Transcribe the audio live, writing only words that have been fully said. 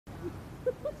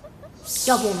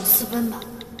要不我们私奔吧？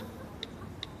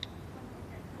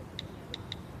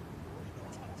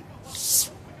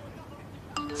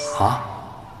啊？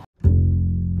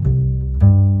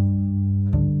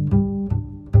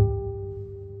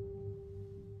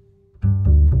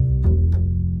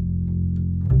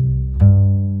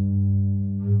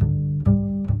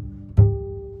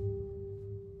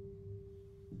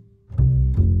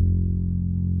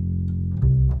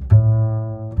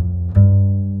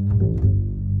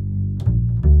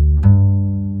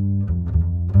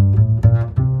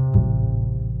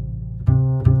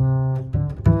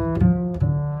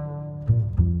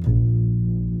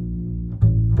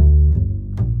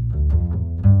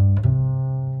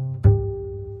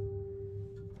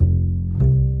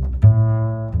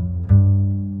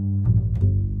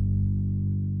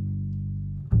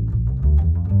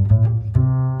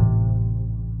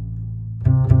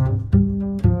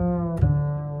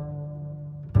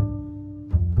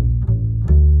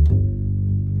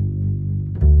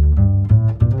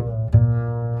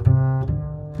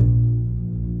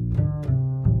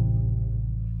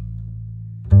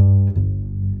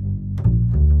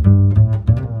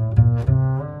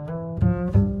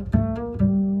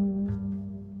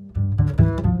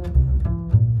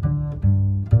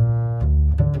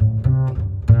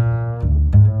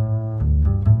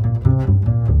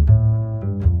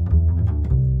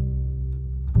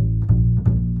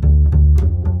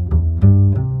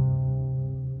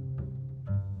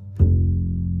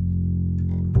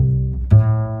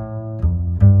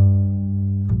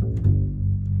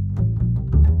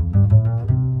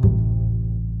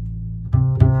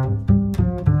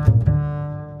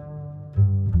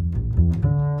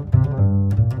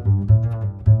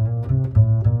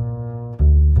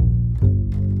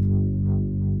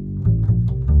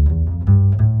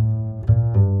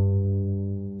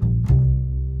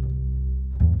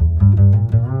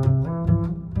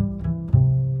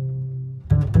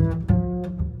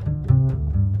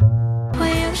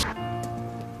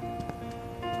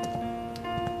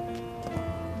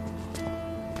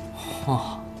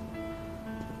哇，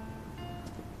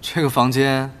这个房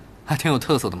间还挺有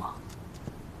特色的嘛。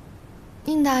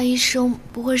宁大医生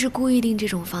不会是故意订这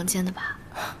种房间的吧？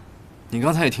你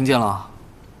刚才也听见了，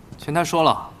前台说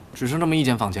了，只剩这么一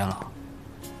间房间了。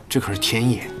这可是天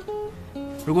意。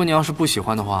如果你要是不喜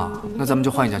欢的话，那咱们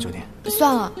就换一家酒店。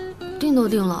算了，订都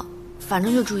订了，反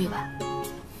正就住一晚。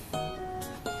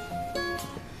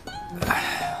哎呀，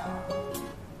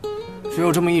只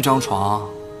有这么一张床，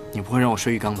你不会让我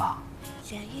睡浴缸吧？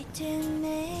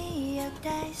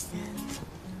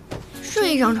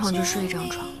睡一张床就睡一张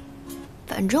床，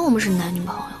反正我们是男女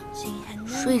朋友，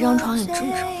睡一张床也正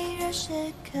常。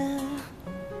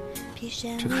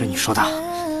这可是你说的。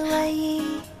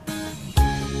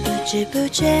不知不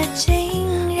觉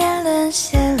竟然沦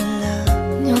陷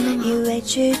了，一委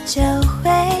屈就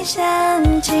会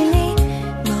想起你，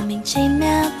莫名其妙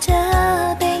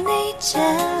的被你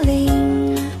占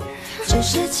领这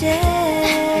世界。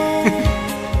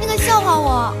那个笑话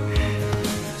我，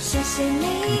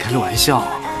你开个玩笑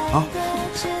啊？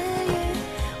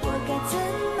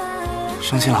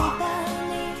生气了？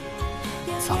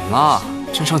怎么了？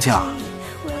真生气了？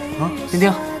啊，丁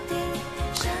丁，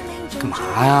干嘛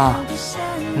呀？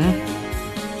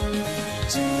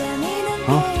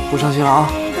不生气了啊？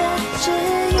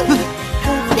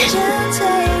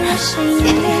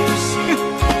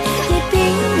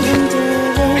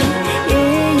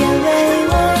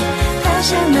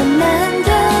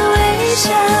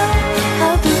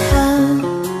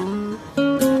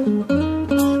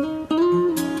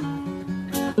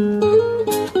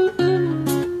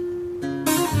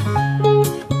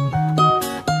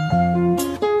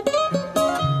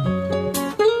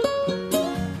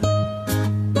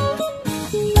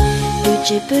不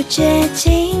知不觉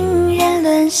竟然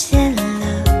沦陷了，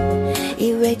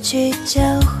一委屈就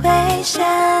会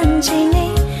想起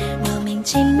你，莫名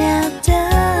其妙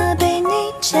的被你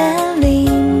占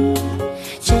领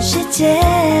全世界。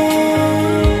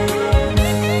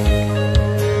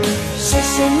谢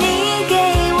谢你给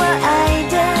我爱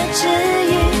的治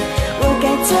愈，我该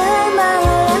怎么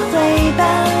来回报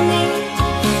你？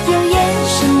用眼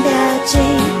神表情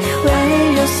温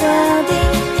柔锁定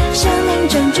生命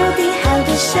中注定好的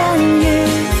相遇，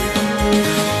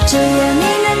只要你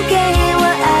能给我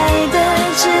爱的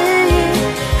治愈，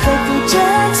呵护着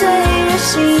脆弱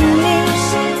心灵，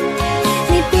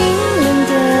你冰冷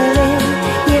的脸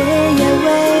也要为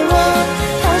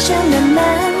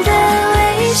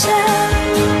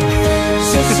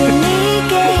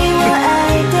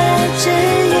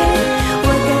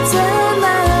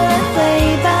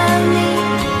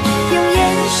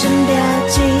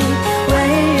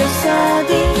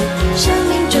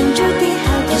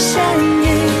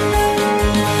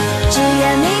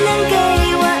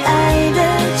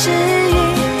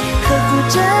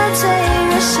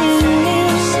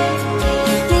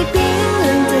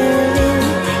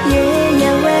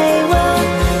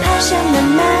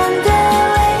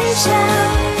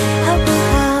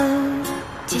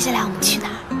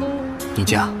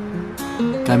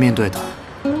该面对的，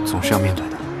总是要面对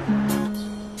的。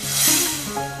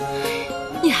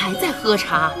你还在喝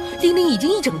茶？丁丁已经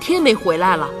一整天没回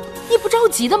来了，你不着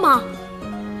急的吗？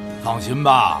放心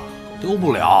吧，丢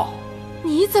不了。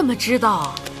你怎么知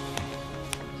道？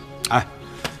哎，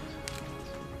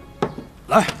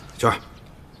来，娟儿，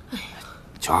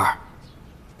娟儿，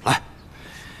来，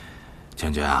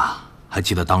娟娟啊，还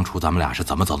记得当初咱们俩是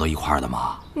怎么走到一块儿的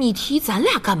吗？你提咱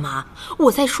俩干嘛？我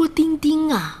在说丁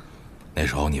丁啊。那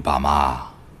时候你爸妈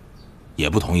也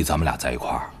不同意咱们俩在一块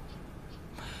儿，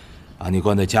把你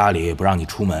关在家里不让你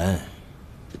出门。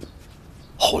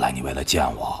后来你为了见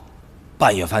我，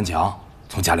半夜翻墙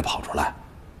从家里跑出来，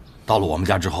到了我们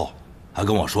家之后，还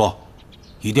跟我说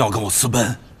一定要跟我私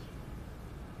奔。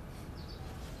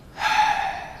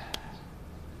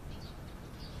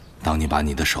当你把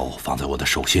你的手放在我的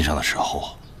手心上的时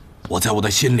候，我在我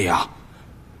的心里啊，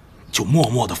就默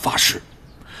默地发誓，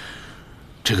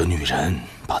这个女人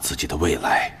把自己的未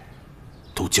来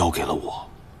都交给了我，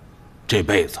这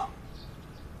辈子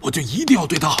我就一定要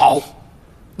对她好。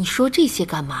你说这些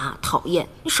干嘛？讨厌，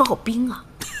你少好兵啊！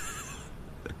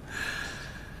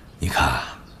你看，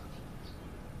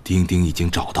丁丁已经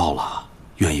找到了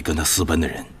愿意跟他私奔的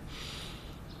人，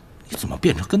你怎么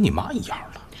变成跟你妈一样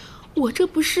了？我这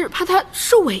不是怕他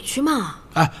受委屈吗？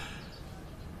哎，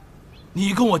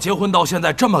你跟我结婚到现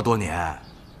在这么多年，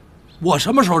我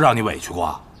什么时候让你委屈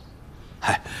过？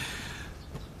哎，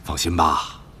放心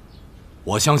吧，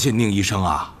我相信宁医生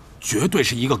啊，绝对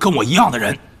是一个跟我一样的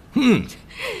人。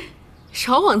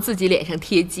少往自己脸上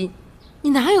贴金，你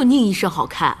哪有宁医生好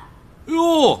看？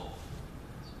哟，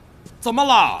怎么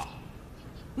了？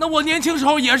那我年轻时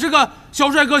候也是个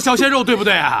小帅哥、小鲜肉，对不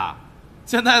对啊？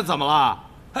现在怎么了？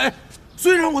哎，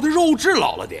虽然我的肉质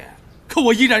老了点，可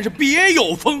我依然是别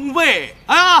有风味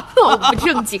啊！老不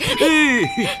正经。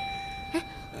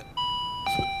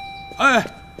哎，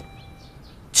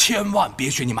千万别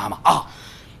学你妈妈啊！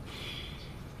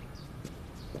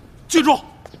记住。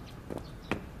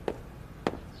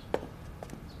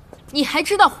你还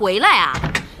知道回来啊？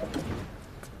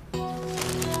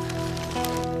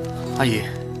阿姨，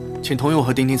请同意我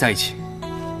和丁丁在一起。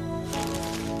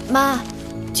妈，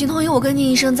请同意我跟宁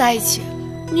医生在一起。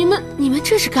你们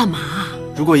这是干嘛？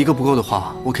如果一个不够的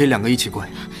话，我可以2个一起跪。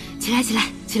起来，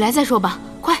起来再说吧。